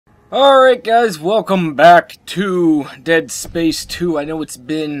Alright guys, welcome back to Dead Space 2. I know it's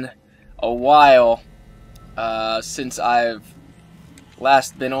been a while since I've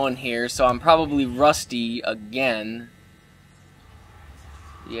last been on here, so I'm probably rusty again.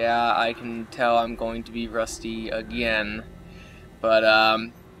 Yeah, I can tell I'm going to be rusty again. But I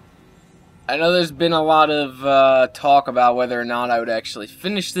know there's been a lot of talk about whether or not I would actually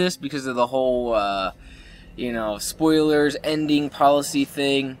finish this because of the whole, you know, spoilers, ending policy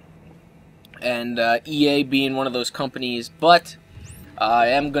thing. And EA being one of those companies, but I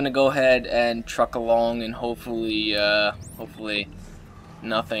am gonna go ahead and truck along, and hopefully, hopefully,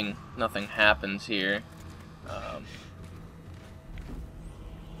 nothing happens here.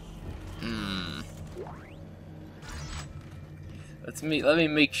 Let me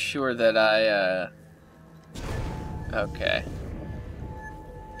make sure that I. Okay.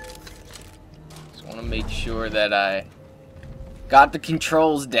 Just want to make sure that I got the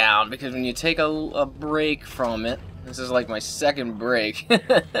controls down, because when you take a break from it, this is like my second break,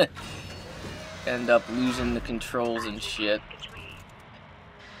 end up losing the controls and shit.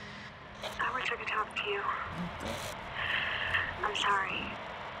 I wish I could talk to you. I'm sorry.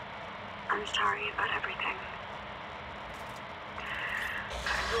 I'm sorry about everything.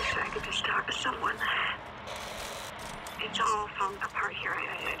 I wish I could just talk to someone. It's all falling apart here.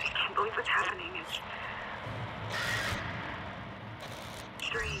 I just can't believe what's happening. It's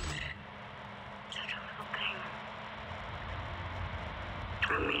strange. Such a little thing.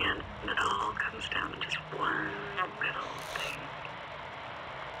 And in the end, it all comes down to just one little thing.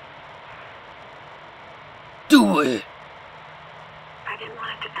 Do it! I didn't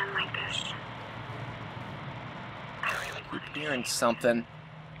want it to end like this. I really wanted Keep hearing something.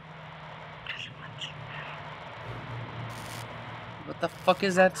 just once. What the fuck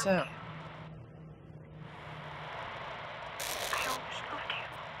is that sound? I always loved you.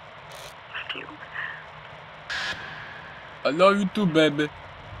 Loved you. I love you too, baby.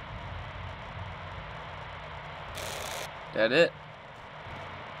 That it?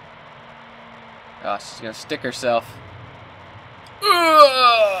 Oh, she's gonna stick herself.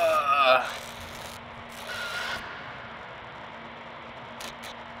 Ugh!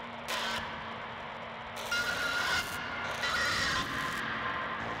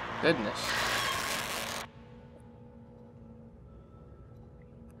 Goodness.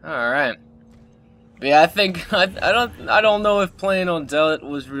 Alright. Yeah, I think I don't know if playing on Zealot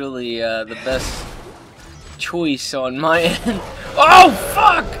was really the best choice on my end. Oh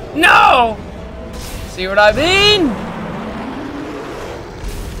fuck! No! See what I mean?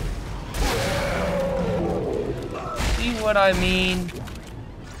 See what I mean?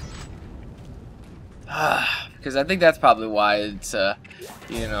 Because I think that's probably why it's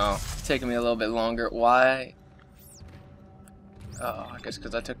you know, taking me a little bit longer. Why? Oh, I guess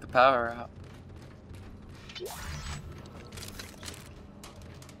because I took the power out.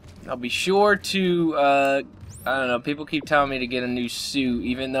 I'll be sure to, I don't know, people keep telling me to get a new suit,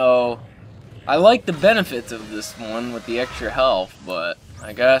 even though I like the benefits of this one with the extra health, but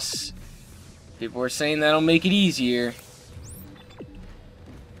I guess people were saying that'll make it easier.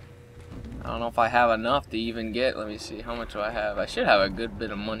 I don't know if I have enough to even get, let me see, how much do I have? I should have a good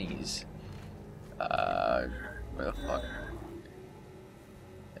bit of monies. Where the fuck?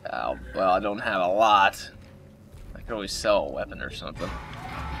 Oh, well, I don't have a lot. I could always sell a weapon or something.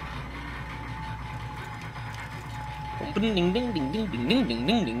 Ding ding ding ding ding ding ding ding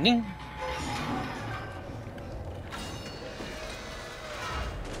ding ding ding.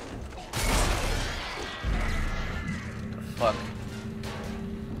 What the fuck?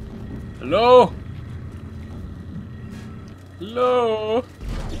 Hello? Hello?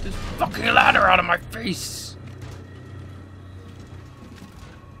 Get this fucking ladder out of my face!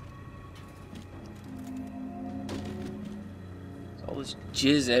 There's all this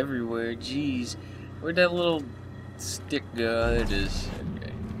jizz everywhere, jeez. Where'd that little stick go? There it is.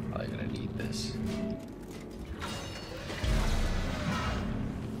 Okay, probably gonna need this.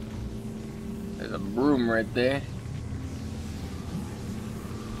 There's a broom right there.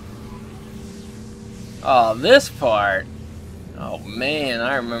 Oh, this part. Oh man,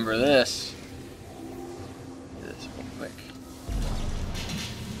 I remember this. Do this real quick.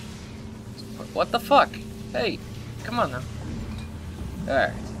 What the fuck? Hey, come on now.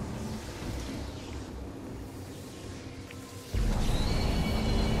 Alright.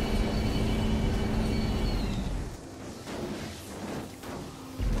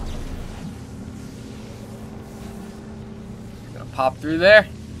 Gonna pop through there.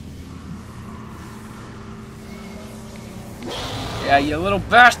 Yeah, you little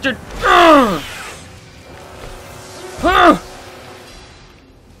bastard!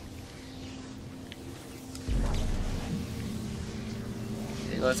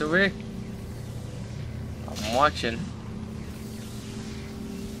 See what's over here? I'm watching.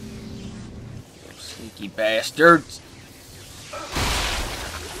 You sneaky bastards.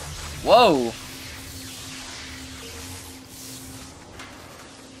 Whoa!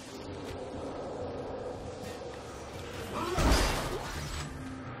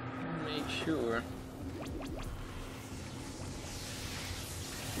 Make sure.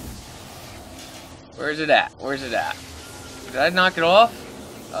 Where's it at? Where's it at? Did I knock it off?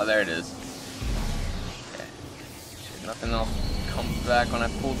 Oh, there it is. Okay. Sure, nothing else comes back when I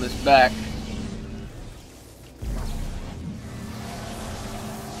pull this back.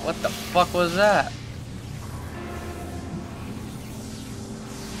 What the fuck was that?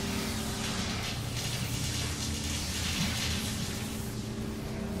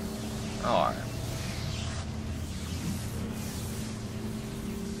 Alright.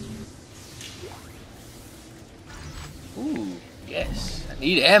 Ooh, yes. I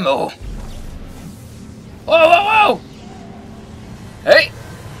need ammo. Whoa, whoa, whoa! Hey!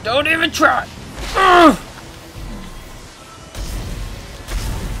 Don't even try! Ugh!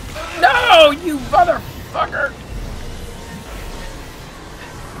 No, you motherfucker!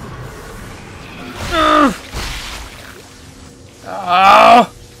 Ugh!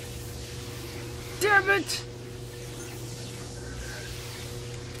 Oh! Damn it!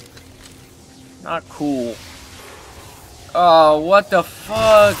 Not cool. Oh, what the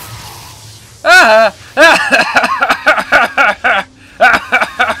fuck? Ah! Ah!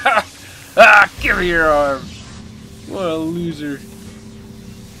 Give me your arm. What a loser.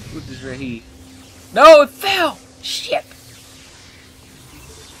 Put this right here. No, it fell! Shit!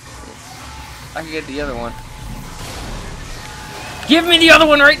 I can get the other one. Give me the other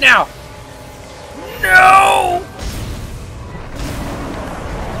one right now! No!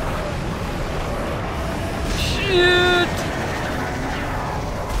 Shit!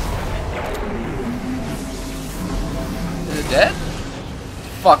 Is it dead?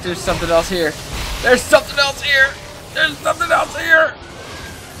 Fuck, there's something else here. There's something else here! There's something else here!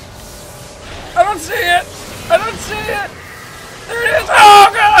 I don't see it! I don't see it! There it is!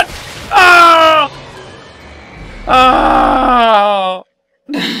 Oh, God! Oh! Oh!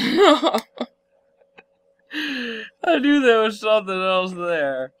 I knew there was something else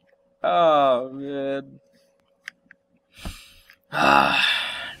there. Oh, man.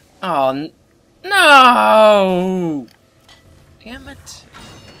 Oh, no! Damn it.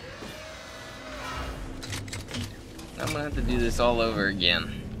 I'm gonna have to do this all over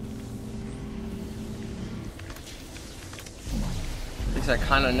again. At least I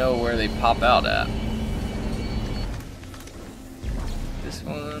kind of know where they pop out at. This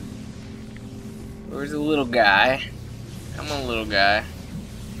one. Where's the little guy? Come on, little guy.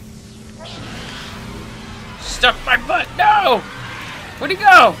 Stuck my butt! No! Where'd he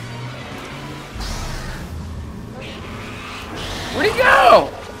go? Where'd he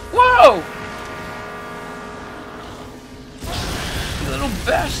go? Whoa! You little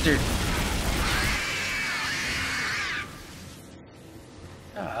bastard.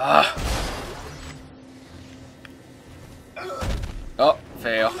 Oh,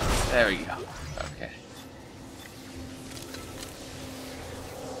 fail. There we go. Okay.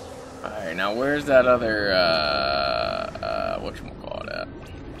 Alright, now where's that other, whatchamacallit at?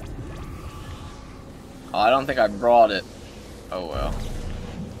 Oh, I don't think I brought it. Oh well.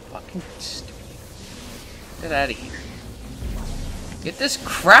 Fucking stupid. Get out of here. Get this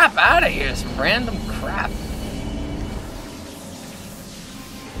crap out of here, this random crap.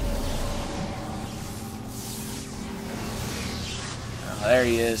 Oh, there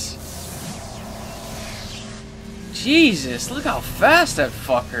he is. Jesus, look how fast that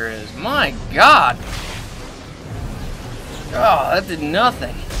fucker is. My God. Oh, that did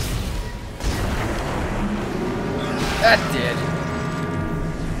nothing. That did.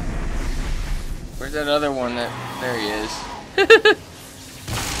 Where's that other one that... There he is.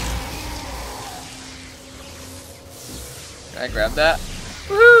 Can I grab that?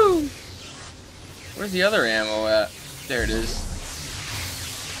 Woohoo! Where's the other ammo at? There it is.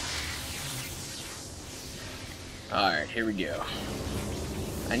 Alright, here we go.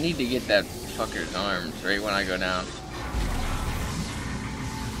 I need to get that fucker's arms right when I go down.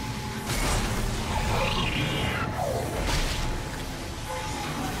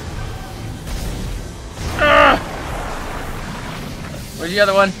 Where's the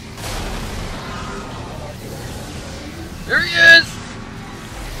other one? There he is!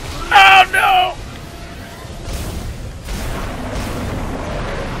 Oh no!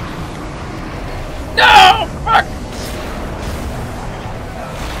 No! Fuck!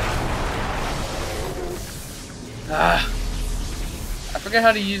 I forget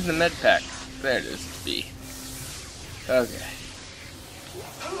how to use the med pack. There it is. B. Okay.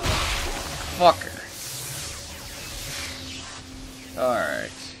 Fucker.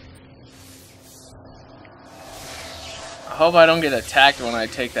 Alright. I hope I don't get attacked when I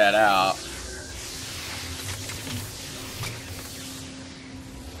take that out.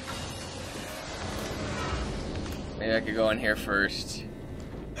 Maybe I could go in here first.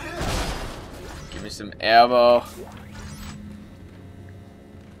 Give me some ammo.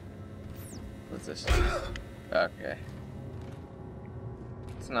 What's this? Okay.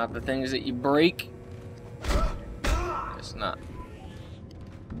 It's not the things that you break. It's not.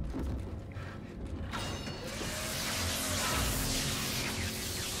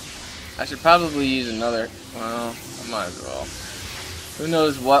 I should probably use another. Well, I might as well. Who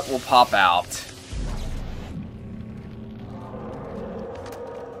knows what will pop out?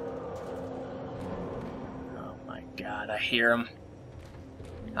 Oh my god, I hear him.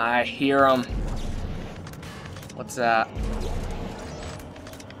 I hear him. What's that?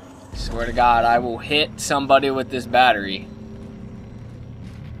 I swear to God, I will hit somebody with this battery.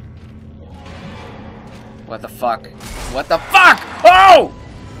 What the fuck? What the fuck? Oh!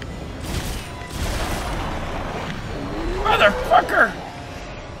 Motherfucker!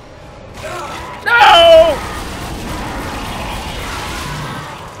 No!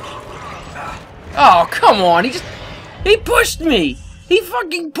 Oh, come on. He pushed me. He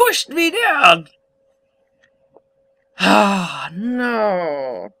fucking pushed me down. Ah,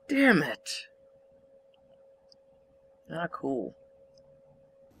 no. Damn it. Not cool.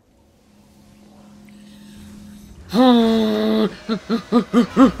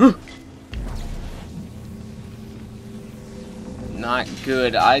 Not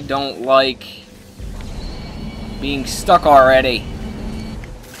good. I don't like being stuck already.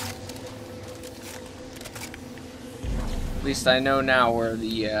 At least I know now where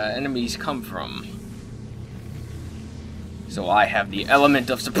the enemies come from. So I have the element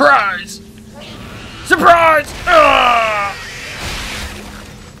of surprise! Surprise! Ugh!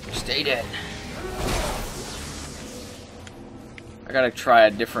 Stay dead. I gotta try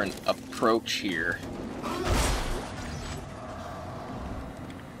a different approach here.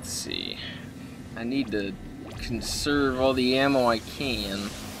 Let's see. I need to conserve all the ammo I can.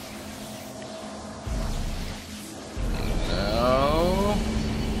 No.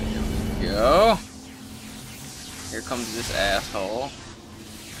 There we go. Here comes this asshole.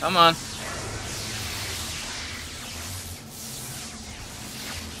 Come on.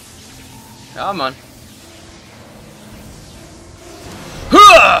 Come on.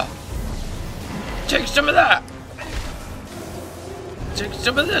 Huh! Take some of that. Take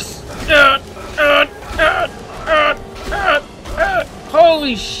some of this.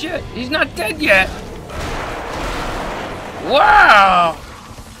 Holy shit! He's not dead yet. Wow!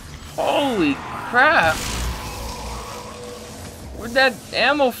 Holy crap! Where'd that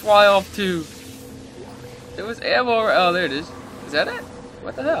ammo fly off to? There was ammo. Oh, there it is. Is that it?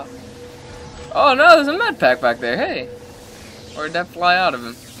 What the hell? Oh no, there's a med pack back there. Hey, where'd that fly out of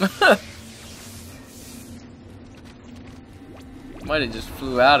him? Might have just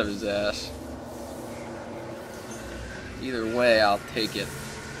flew out of his ass. Either way, I'll take it.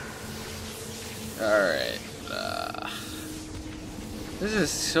 Alright. This is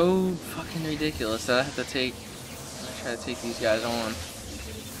so fucking ridiculous that I have to try to take these guys on.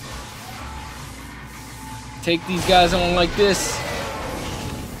 Take these guys on like this.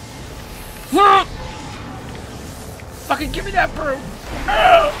 Fucking give me that broom.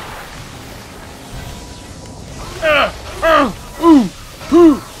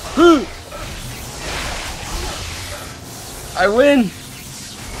 I win.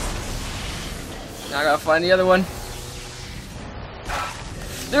 Now I gotta find the other one.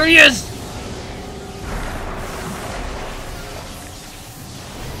 There he is.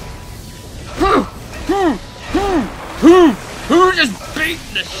 Who just beat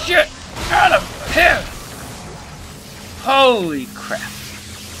the shit out of him? Holy crap.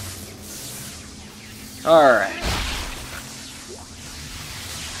 Alright.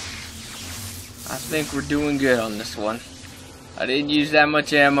 I think we're doing good on this one. I didn't use that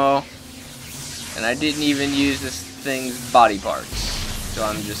much ammo, and I didn't even use this thing's body parts. So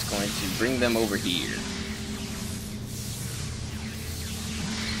I'm just going to bring them over here.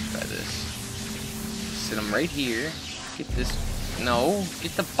 Try this. Sit them right here. Get this. No,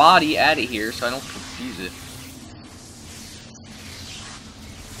 get the body out of here so I don't confuse it.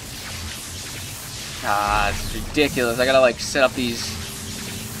 Ah, it's ridiculous. I gotta like set up these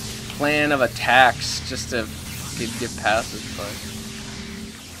plan of attacks just to get past this part.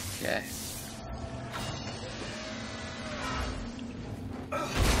 Okay.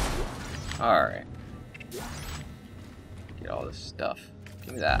 Alright. Get all this stuff.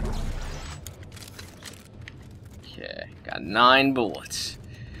 Give me that. Okay, got 9 bullets.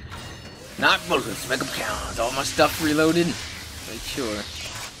 9 bullets, make them count. All my stuff reloaded. Make sure.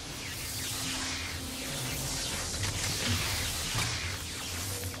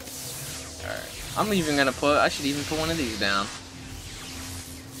 Alright. I'm even gonna put, I should even put one of these down.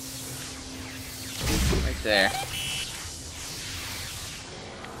 Right there.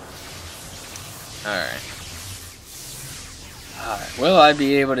 Alright. Alright, will I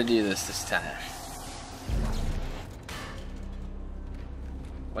be able to do this time?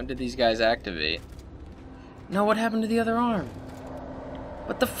 When did these guys activate? No, what happened to the other arm?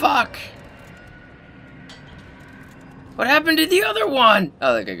 What the fuck? What happened to the other one?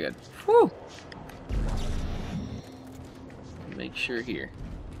 Oh, okay, good. Whew. Make sure here.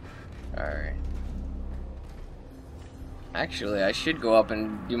 Alright. Actually, I should go up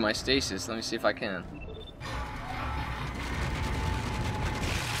and do my stasis. Let me see if I can.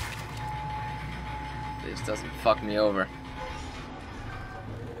 This doesn't fuck me over.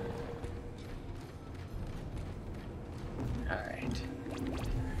 Alright.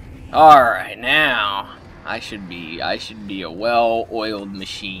 Alright, now I should be a well-oiled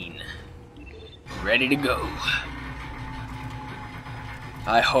machine. Ready to go.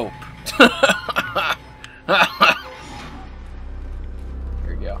 I hope.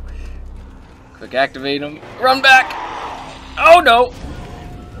 Here we go. Quick activate them. Run back! Oh no!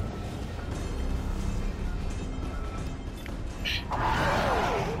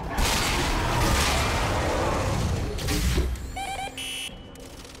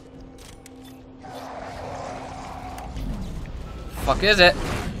 Fuck is it?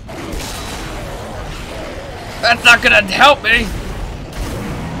 That's not gonna help me!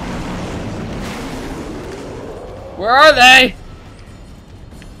 Where are they?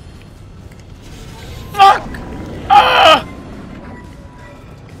 Fuck! Ah!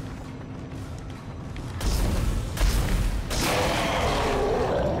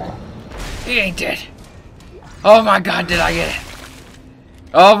 He ain't dead. Oh my god, did I get it?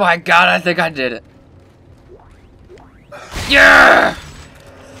 Oh my god, I think I did it. Yeah!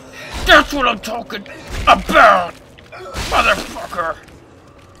 That's what I'm talking about, motherfucker!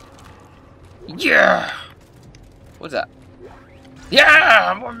 Yeah! What's that?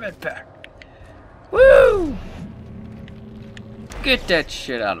 Yeah! More med pack! Woo! Get that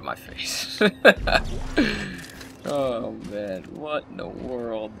shit out of my face. Oh man, what in the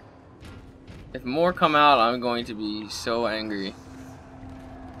world? If more come out, I'm going to be so angry.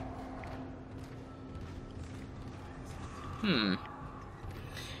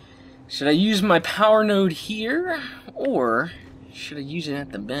 Should I use my power node here, or should I use it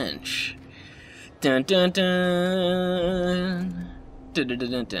at the bench? Dun dun dun. Dun dun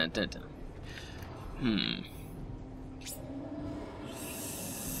dun dun dun dun.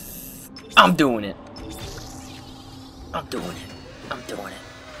 I'm doing it. I'm doing it. I'm doing it.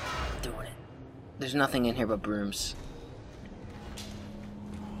 I'm doing it. There's nothing in here but brooms.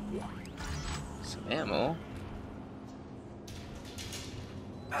 Some ammo.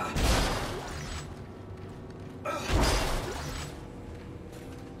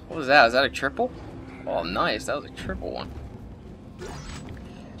 What was that? Is that a triple? Oh, nice. That was a triple one.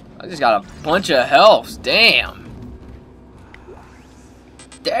 I just got a bunch of health. Damn.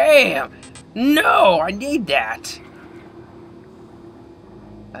 Damn. No, I need that.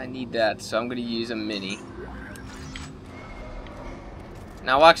 I need that, so I'm going to use a mini.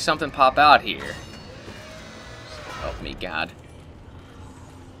 Now watch something pop out here. Help me, God.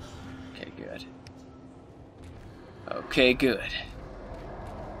 Okay, good. Okay, good.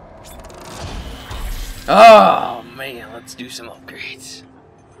 Oh, man, let's do some upgrades.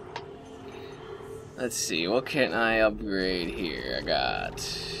 Let's see, what can I upgrade here? I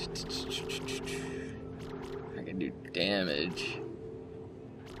can do damage.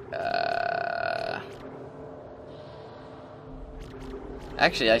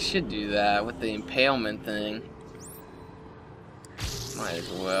 Actually, I should do that with the impalement thing. Might as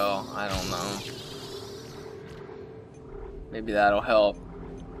well. I don't know. Maybe that'll help.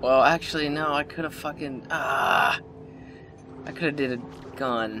 Well, actually, no. I could have fucking... I could have did a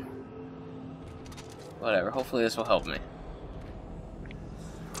gun. Whatever. Hopefully this will help me.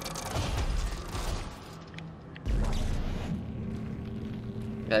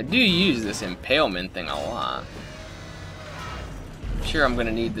 I do use this impalement thing a lot. I'm sure I'm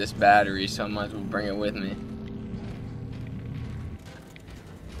gonna need this battery, so I might as well bring it with me.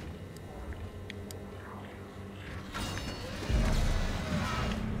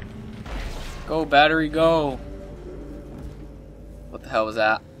 Go, battery, go! What the hell was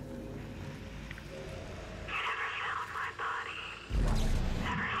that?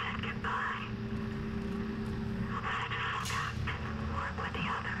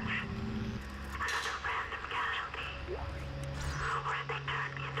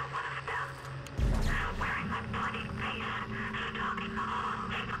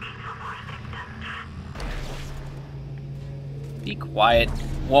 Be quiet,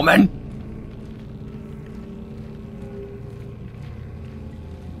 woman!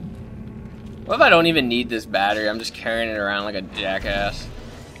 What if I don't even need this battery? I'm just carrying it around like a jackass.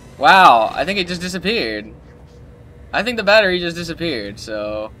 Wow, I think it just disappeared. I think the battery just disappeared,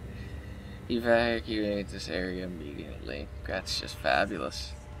 so... Evacuate this area immediately. That's just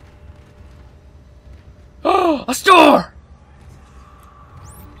fabulous. Oh, a store!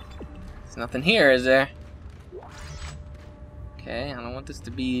 There's nothing here, is there? Okay, I don't want this to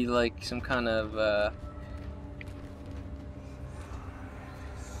be like some kind of,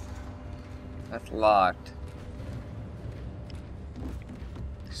 That's locked.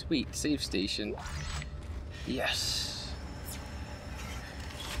 Sweet, save station. Yes.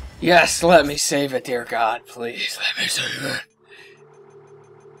 Yes, let me save it, dear God, please. Let me save it.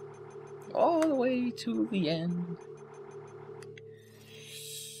 All the way to the end.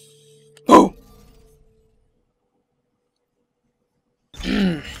 Boom!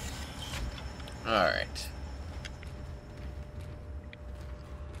 Alright.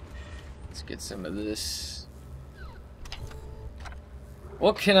 Let's get some of this.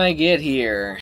 What can I get here?